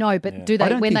 I know, but do I they?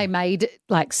 don't When think- they made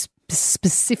like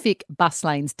specific bus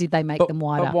lanes, did they make them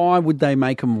wider? But why would they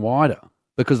make them wider?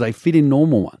 Because they fit in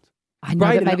normal ones. I know,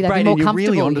 Braden, but maybe they'd Braden, be more you're comfortable.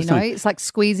 really You onto know, something. it's like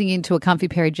squeezing into a comfy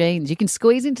pair of jeans. You can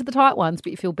squeeze into the tight ones, but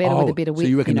you feel better with a bit of width. So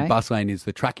you reckon know? the bus lane is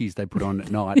the trackies they put on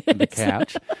at night on the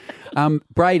couch?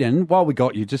 Braden, while we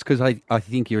got you, just because I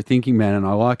think you're a thinking man and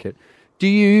I like it, do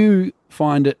you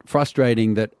find it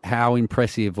frustrating that how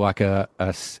impressive like a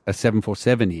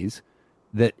 747 is,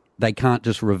 that they can't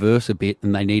just reverse a bit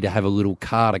and they need to have a little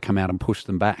car to come out and push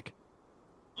them back?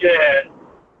 Yeah,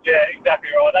 exactly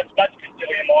right. That's just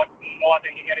silly in my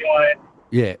thinking anyway.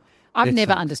 Yeah. I've It's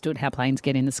never like- understood how planes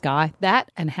get in the sky.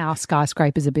 That and how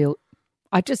skyscrapers are built.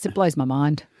 It blows my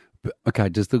mind. Okay,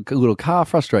 does the little car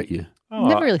frustrate you?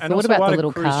 Never really and thought also, about why the do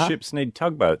little cruise car. ships need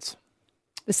tugboats?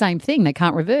 The same thing. They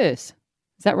can't reverse.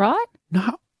 Is that right?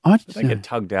 No, I They get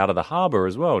tugged out of the harbour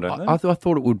as well, don't they? I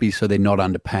thought it would be so they're not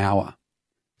under power.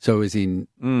 So as in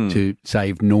to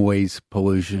save noise,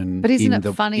 pollution. But isn't in it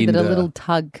the- funny in that a the- little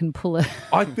tug can pull it?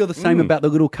 I feel the same about the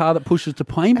little car that pushes the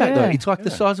plane back though. Yeah. It's like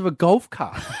the size of a golf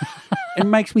cart. It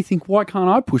makes me think, why can't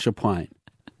I push a plane?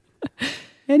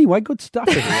 Anyway, good stuff.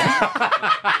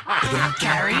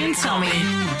 Carrie and Tommy.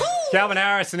 Calvin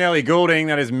Harris and Ellie Goulding,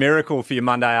 that is Miracle for your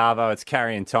Monday Arvo. It's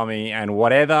Carrie and Tommy, and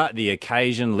whatever the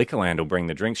occasion, Liquorland will bring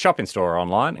the drinks. Shop in store or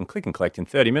online and click and collect in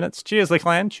 30 minutes. Cheers,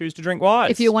 Liquorland. Choose to drink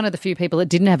wise. If you're one of the few people that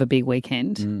didn't have a big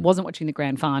weekend, wasn't watching the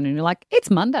grand final, and you're like, it's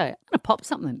Monday, I'm going to pop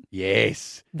something.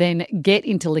 Yes. Then get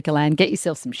into Liquorland, get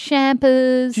yourself some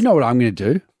champers. Do you know what I'm going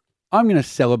to do? I'm going to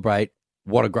celebrate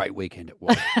what a great weekend it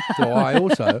was. So I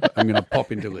also am going to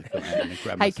pop into Liquorland and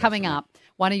grab Hey, myself coming some- up,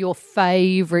 one of your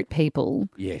favourite people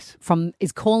Yes.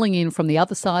 is calling in from the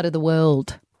other side of the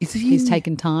world. Is he? He's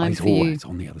taken time He's for you. always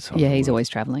on the other side. Yeah, of the he's world. always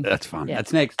travelling. That's fun. Yeah.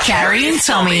 That's next. Carrie and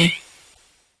Tommy.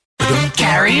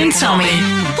 Carrie and Tommy.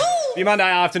 Your Monday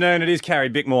afternoon, it is Carrie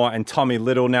Bickmore and Tommy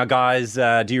Little. Now, guys,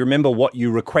 do you remember what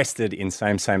you requested in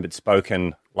Same But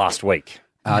Spoken last week?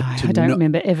 I don't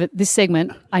remember ever this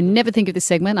segment. I never think of this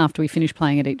segment after we finish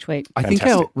playing it each week. I think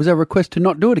Fantastic. was our request to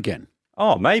not do it again.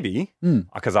 Oh, maybe.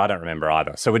 Because I don't remember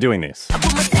either. So we're doing this.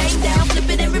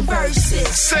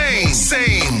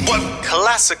 Same, but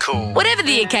classical. Whatever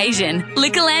the occasion,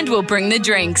 Liquorland will bring the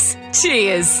drinks.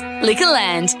 Cheers.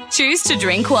 Liquorland. Choose to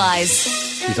drink wise.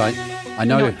 Because I You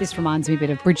know. know what this reminds me a bit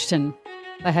of? Bridgeton.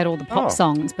 They had all the pop Oh.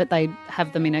 songs, but they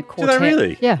have them in a Do quartet. they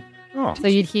really? Yeah. Oh. So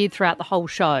you'd hear throughout the whole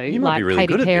show, might be like really Katy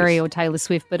good at Perry this. or Taylor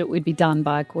Swift, but it would be done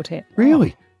by a quartet.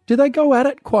 Really? Do they go at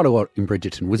it quite a lot in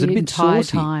Bridgerton? Was The it a bit entire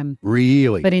saucy? time.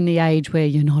 Really? But in the age where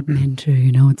you're not meant to,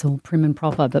 it's all prim and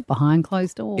proper, but behind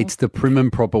closed doors. It's the prim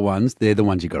and proper ones. They're the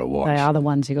ones you got to watch. They are the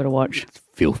ones you got to watch.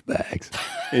 Filth bags.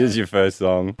 Here's your first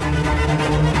song.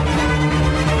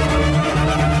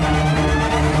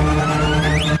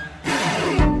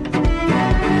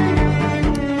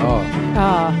 Oh.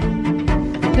 Ah.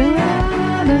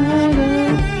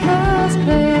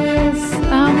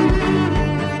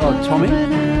 Oh, Tommy?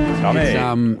 Tommy.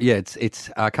 It's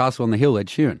Castle on the Hill, Ed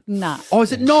Sheeran. Nah. Oh,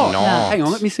 is it not? No. Hang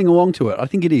on, let me sing along to it. I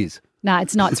think it is. No,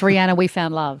 it's not. It's Rihanna, We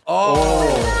Found Love.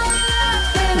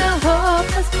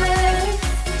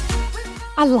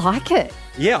 I like it.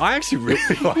 Yeah, I actually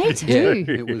really like Me it. too.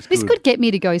 It was This good. could get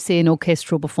me to go see an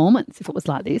orchestral performance if it was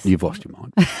like this. You've lost your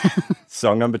mind.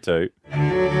 Song number 2.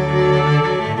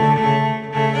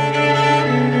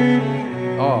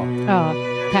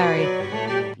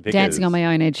 Bickers. Dancing on My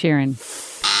Own, Ed Sheeran.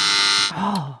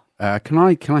 Oh. Can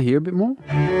I hear a bit more?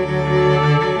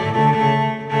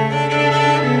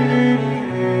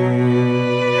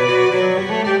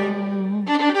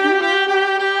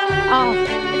 Oh,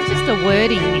 it's just a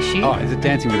wording issue. Oh, is it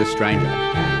Dancing with a Stranger?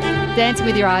 Dancing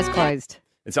with your eyes closed.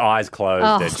 It's eyes closed,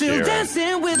 Oh. Ed Sheeran.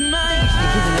 Isn't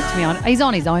it to me on? He's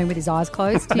on his own with his eyes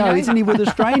closed. Do you No, know? isn't he with a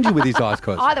stranger with his eyes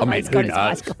closed? Either way, he's got his who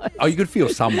eyes knows? closed. Oh, you could feel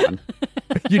someone.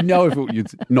 You know if it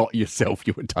was not yourself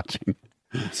you were touching.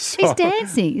 He's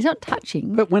dancing. He's not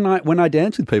touching. But when I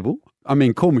dance with people, I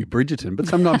mean, call me Bridgerton, but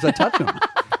sometimes I touch them.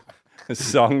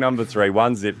 Song number 3,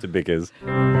 1 zip to Bickers.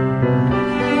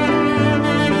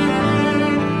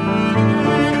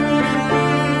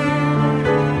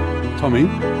 Tommy?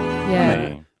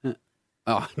 Yeah.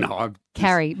 Oh, no.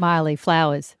 Carrie, Miley,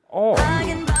 Flowers. Oh.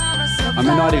 I mean,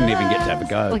 I didn't even get to have a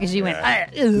go. Look, as you went,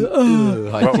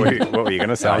 What were you going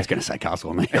to say? I was going to say Castle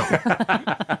on the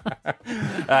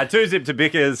 2 zip to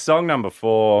Bickers. Song number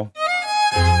 4.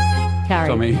 Carrie.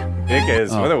 Tommy.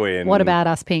 Bickers, what are we in? What About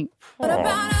Us, Pink?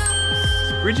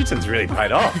 Bridgerton's really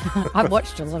paid off. I've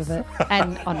watched a lot of it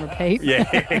and on repeat.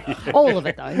 Yeah. All of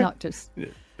it, though, not just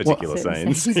Particular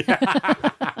certain scenes.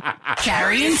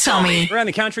 Carrie and Tommy. Around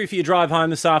the country for your drive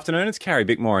home this afternoon, it's Carrie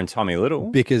Bickmore and Tommy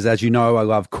Little. Because, as you know, I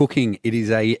love cooking. It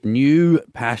is a new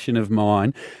passion of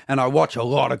mine, and I watch a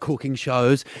lot of cooking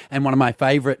shows. And one of my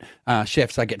favourite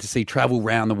chefs I get to see travel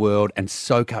around the world and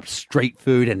soak up street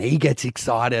food, and he gets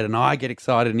excited, and I get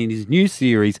excited. And in his new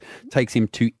series, takes him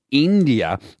to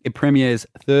India. It premieres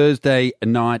Thursday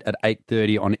night at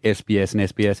 8:30 on SBS and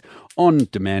SBS On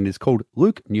Demand. It's called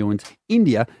Luke Newen's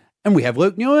India, and we have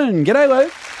Luke Newen. G'day,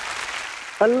 Luke.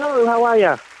 Hello, how are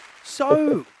you?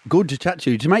 So good to chat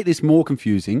to you. To make this more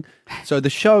confusing, so the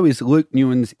show is Luke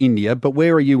Newen's India, but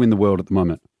where are you in the world at the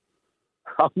moment?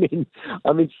 I'm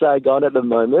in Saigon at the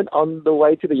moment, on the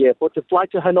way to the airport to fly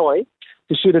to Hanoi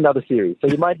to shoot another series. So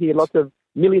you might hear lots of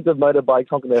millions of motorbikes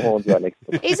honking their horns right next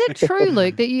to me. Is it true,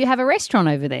 Luke, that you have a restaurant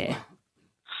over there?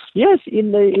 Yes,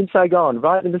 in Saigon,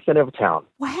 right in the centre of town.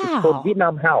 Wow. It's called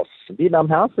Vietnam House,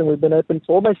 and we've been open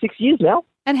for almost 6 years now.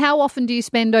 And how often do you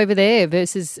spend over there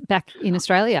versus back in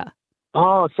Australia?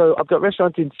 Oh, so I've got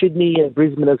restaurants in Sydney and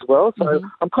Brisbane as well. So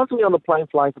I'm constantly on the plane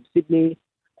flying from Sydney,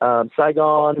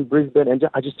 Saigon, Brisbane, and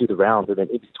I just do the rounds. And then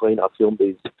in between, I film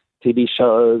these TV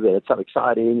shows, and it's so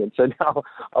exciting. And so now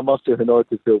I'm off to Hanoi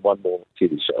to film one more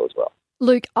TV show as well.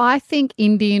 Luke, I think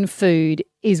Indian food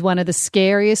is one of the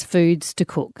scariest foods to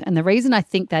cook. And the reason I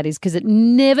think that is because it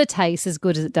never tastes as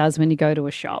good as it does when you go to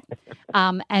a shop.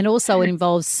 And also it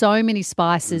involves so many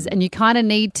spices, and you kind of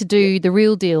need to do the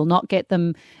real deal, not get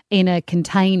them in a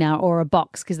container or a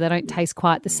box because they don't taste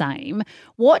quite the same.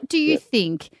 What do you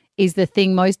think is the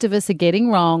thing most of us are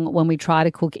getting wrong when we try to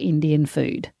cook Indian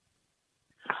food?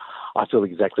 I feel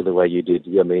exactly the way you did.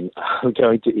 I mean,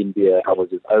 going to India, I was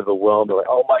just overwhelmed. I'm like,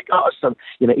 oh my gosh!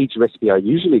 Each recipe I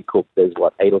usually cook, there's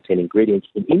 8 or 10 ingredients.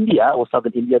 In India or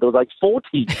Southern India, there was like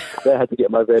 40. So I had to get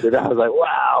my head around. I was like,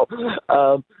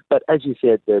 wow! But as you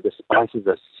said, the spices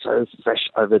are so fresh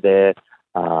over there.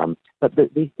 But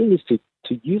the thing is to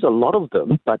use a lot of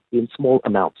them, but in small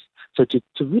amounts. So to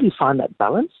really find that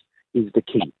balance is the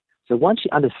key. So once you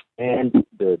understand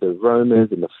the aromas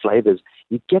and the flavors,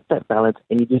 you get that balance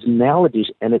and you just nail a dish,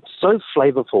 and it's so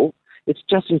flavorful. It's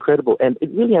just incredible. And it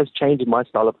really has changed my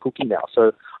style of cooking now.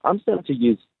 So I'm starting to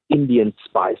use Indian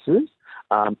spices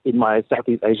in my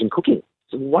Southeast Asian cooking.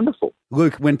 It's wonderful.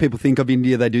 Luke, when people think of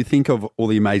India, they do think of all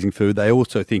the amazing food. They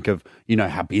also think of,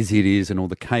 how busy it is and all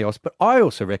the chaos. But I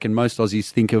also reckon most Aussies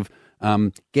think of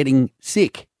getting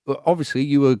sick. Obviously,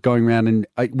 you were going around and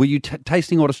were you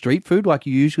tasting a lot of street food like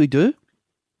you usually do?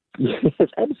 Yes,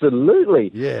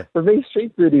 absolutely. Yeah. For me,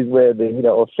 street food is where the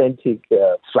authentic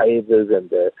flavors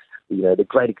and the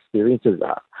great experiences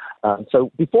are.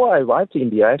 So before I arrived to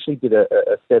India, I actually did a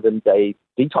 7-day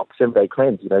detox, 7-day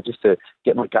cleanse, just to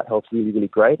get my gut health really, really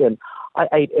great. And I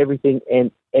ate everything and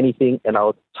anything, and I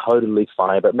was totally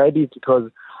fine. But maybe it's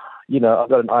because I've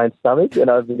got an iron stomach and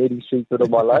I've been eating street food all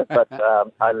my life, but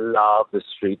I love the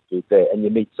street food there, and you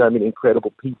meet so many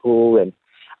incredible people, and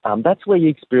that's where you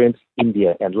experience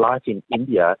India, and life in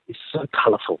India is so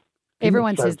colourful.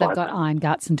 Everyone So says they've got iron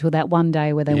guts until that one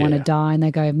day where they want to die, and they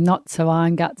go, not so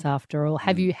iron guts after all.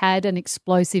 Have you had an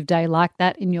explosive day like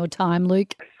that in your time,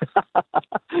 Luke?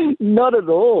 Not at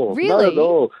all. Really? Not at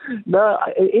all. No,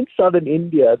 in southern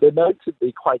India, they're known to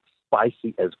be quite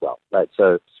spicy as well, right?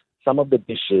 So some of the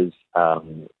dishes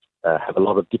have a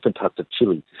lot of different types of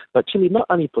chili. But chili not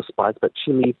only for spice, but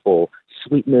chili for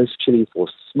sweetness, chili for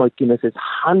smokiness. There's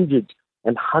hundreds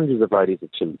and hundreds of varieties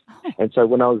of chilies. And so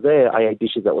when I was there, I ate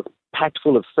dishes that was packed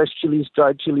full of fresh chilies,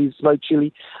 dried chilies, smoked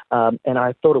chili, and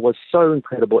I thought it was so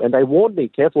incredible. And they warned me,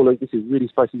 careful, Luke, this is really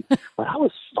spicy. But I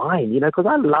was fine, because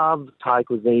I love Thai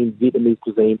cuisine, Vietnamese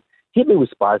cuisine. Hit me with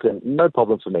spice, and no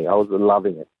problem for me. I was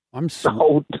loving it. The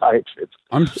whole diet trip.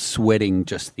 I'm sweating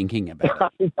just thinking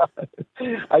about it.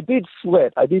 I did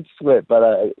sweat, but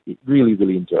I really,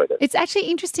 really enjoyed it. It's actually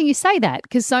interesting you say that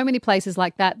because so many places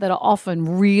like that are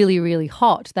often really, really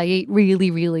hot. They eat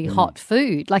really, really hot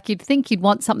food. Like you'd think you'd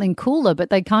want something cooler,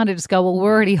 but they kind of just go, well,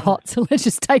 we're already hot, so let's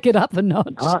just take it up a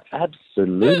notch.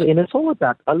 Absolutely. And it's all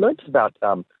about, I learned about,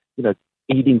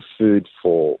 eating food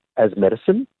as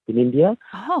medicine in India.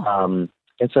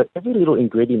 And so every little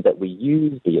ingredient that we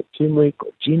use, be it turmeric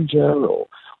or ginger or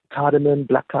cardamom,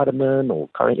 black cardamom or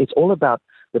curry, it's all about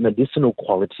the medicinal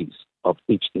qualities of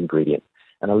each ingredient.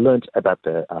 And I learned about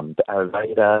the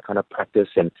Ayurveda kind of practice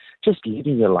and just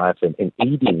living your life and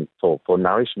eating for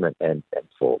nourishment and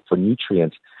for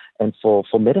nutrients and for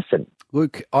medicine.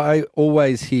 Luke, I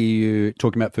always hear you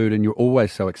talking about food and you're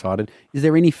always so excited. Is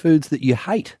there any foods that you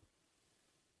hate?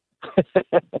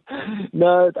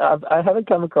 No, I haven't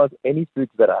come across any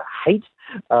foods that I hate.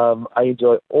 I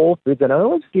enjoy all foods, and I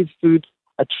always give food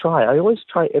a try. I always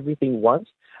try everything once.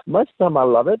 Most of the time I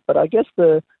love it, but I guess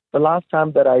the last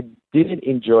time that I didn't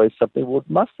enjoy something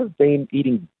must have been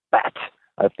eating bat,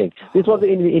 I think. This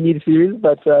wasn't in the Indian series,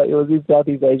 but it was in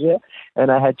Southeast Asia,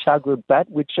 and I had chagru bat,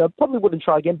 which I probably wouldn't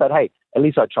try again, but hey, at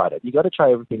least I tried it. You got to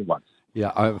try everything once.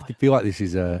 Yeah, I feel like this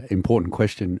is an important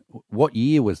question. What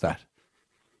year was that?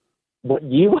 What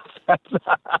year was that?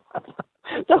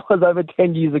 That was over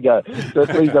 10 years ago. So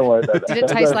please don't worry about that. Did it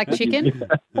taste like chicken?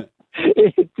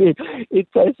 It did. It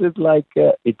tasted like,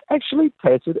 it actually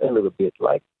tasted a little bit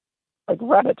like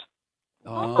rabbit.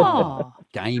 Oh,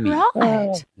 gamey.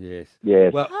 Right. Yes.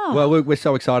 Yes. Well, Luke, we're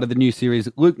so excited. The new series,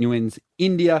 Luke Nguyen's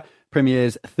India,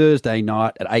 premieres Thursday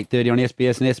night at 8:30 on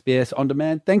SBS and SBS On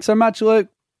Demand. Thanks so much, Luke.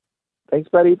 Thanks,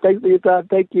 buddy. Thanks for your time.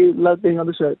 Thank you. Love being on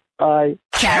the show. Bye.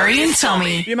 Carrie and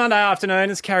Tommy. Your Monday afternoon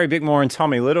is Carrie Bickmore and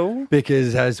Tommy Little.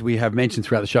 Because as we have mentioned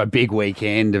throughout the show, big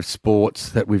weekend of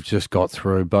sports that we've just got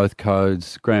through, both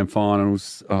codes, grand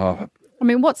finals. I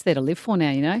mean, what's there to live for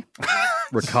now,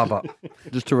 Recover.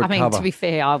 Just to recover. I mean, to be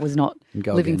fair, I was not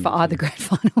living for either grand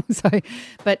final. So,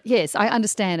 but yes, I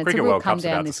understand. It's Cricket a real World come Cup's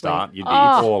down about to this start. week. You'd be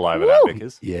all over that,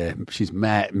 Vickers. Yeah, she's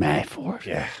mad for it.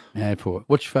 Yeah. Mad for it.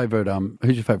 What's your favourite,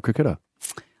 who's your favourite cricketer?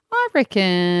 I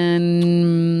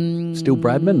reckon... Still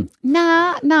Bradman?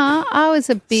 Nah, I was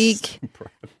a big...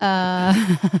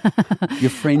 You're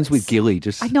friends with Gilly.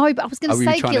 I know, but I was going to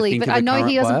say Gilly, but I know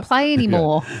he doesn't play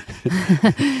anymore.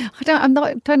 I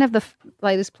don't have the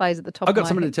latest plays at the top. I've got of my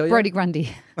something head. to tell you. Brodie Grundy.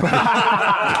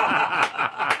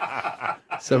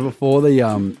 So before the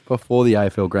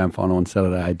AFL Grand Final on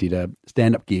Saturday, I did a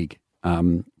stand-up gig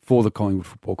for the Collingwood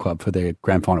Football Club for their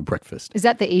Grand Final breakfast. Is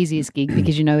that the easiest gig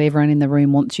because you know everyone in the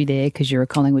room wants you there because you're a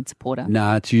Collingwood supporter?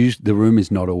 No, the room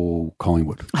is not all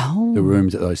Collingwood. Oh. The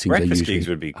rooms at those things Breakfast are usually gigs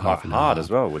would be quite hard as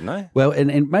well, wouldn't they? Well,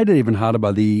 and made it even harder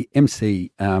by the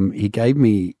MC. He gave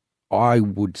me, I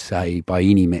would say, by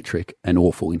any metric, an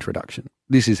awful introduction.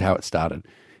 This is how it started.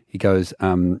 He goes...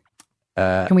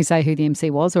 Can we say who the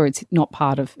MC was, or it's not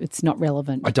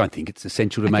relevant? I don't think it's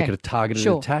essential to make it a targeted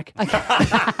attack.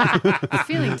 Okay.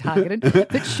 Feeling targeted,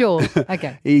 but sure.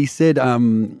 Okay. He said,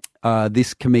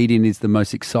 this comedian is the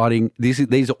most exciting.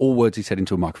 These are all words he said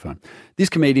into a microphone. This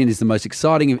comedian is the most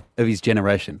exciting of his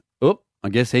generation. Oh, I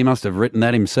guess he must have written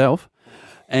that himself.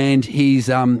 And he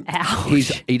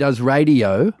does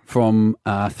radio from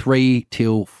 3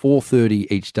 till 4:30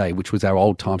 each day, which was our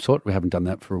old time slot. We haven't done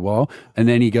that for a while. And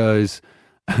then he goes,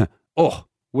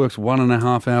 works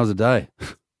 1.5 hours a day.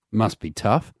 Must be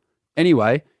tough.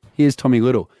 Anyway, here's Tommy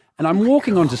Little. And I'm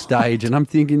walking onto stage and I'm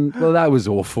thinking, well, that was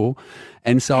awful.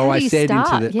 And so I said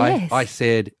I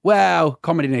said, well,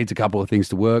 comedy needs a couple of things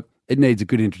to work. It needs a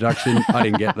good introduction. I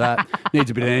didn't get that.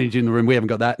 Needs a bit of energy in the room. We haven't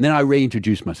got that. And then I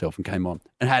reintroduced myself and came on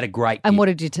and had a great gig. And what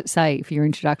did you say for your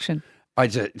introduction?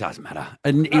 It doesn't matter.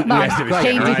 And I'm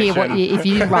keen to hear if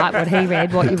you write what he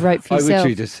read, what you wrote for yourself. I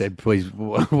literally just said, please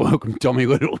welcome Tommy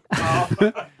Little.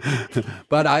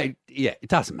 But it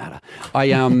doesn't matter.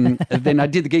 Then I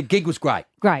did the gig. Gig was great.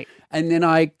 Great. And then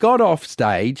I got off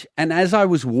stage, and as I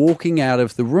was walking out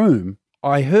of the room,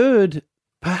 I heard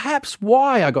perhaps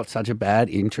why I got such a bad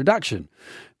introduction,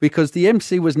 because the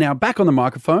MC was now back on the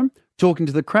microphone talking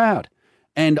to the crowd.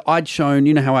 And I'd shown,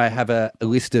 you know how I have a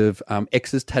list of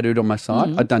X's tattooed on my side?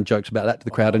 Mm-hmm. I'd done jokes about that to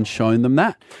the crowd and shown them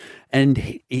that.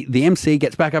 And the MC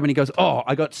gets back up and he goes,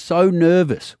 I got so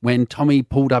nervous when Tommy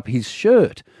pulled up his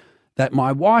shirt that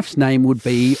my wife's name would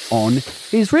be on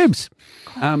his ribs.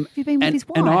 Have you been with his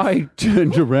wife? And I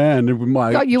turned around and with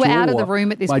my God, you were out of jaw- the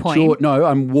room at this my point. Jaw, no,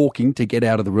 I'm walking to get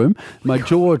out of the room. My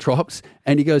jaw drops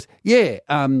and he goes, yeah,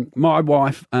 my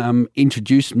wife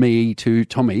introduced me to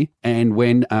Tommy, and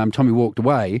when Tommy walked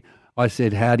away, I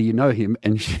said, how do you know him?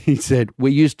 And she said,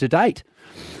 we used to date.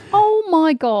 Oh,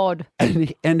 my God.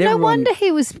 And No everyone, wonder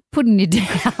he was putting you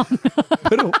down.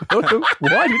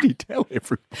 why did he tell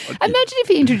everybody? Imagine if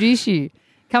he introduced you.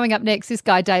 Coming up next, this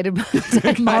guy dated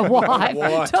my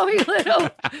wife, Tommy Little.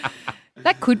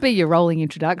 That could be your rolling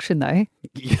introduction, though.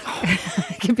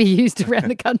 It can be used around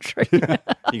the country.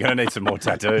 You're going to need some more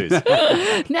tattoos.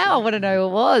 Now I want to know who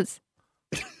it was.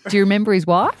 Do you remember his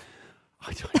wife?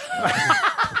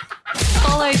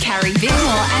 Follow Carrie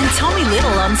Bickmore and Tommy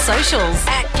Little on socials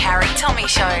at Carrie Tommy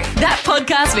Show. That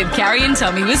podcast with Carrie and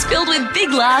Tommy was filled with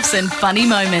big laughs and funny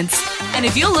moments. And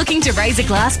if you're looking to raise a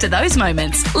glass to those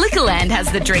moments, Liquorland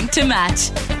has the drink to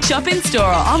match. Shop in store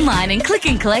or online and click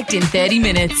and collect in 30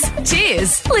 minutes.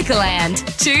 Cheers,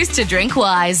 Liquorland. Choose to drink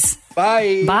wise.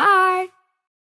 Bye. Bye.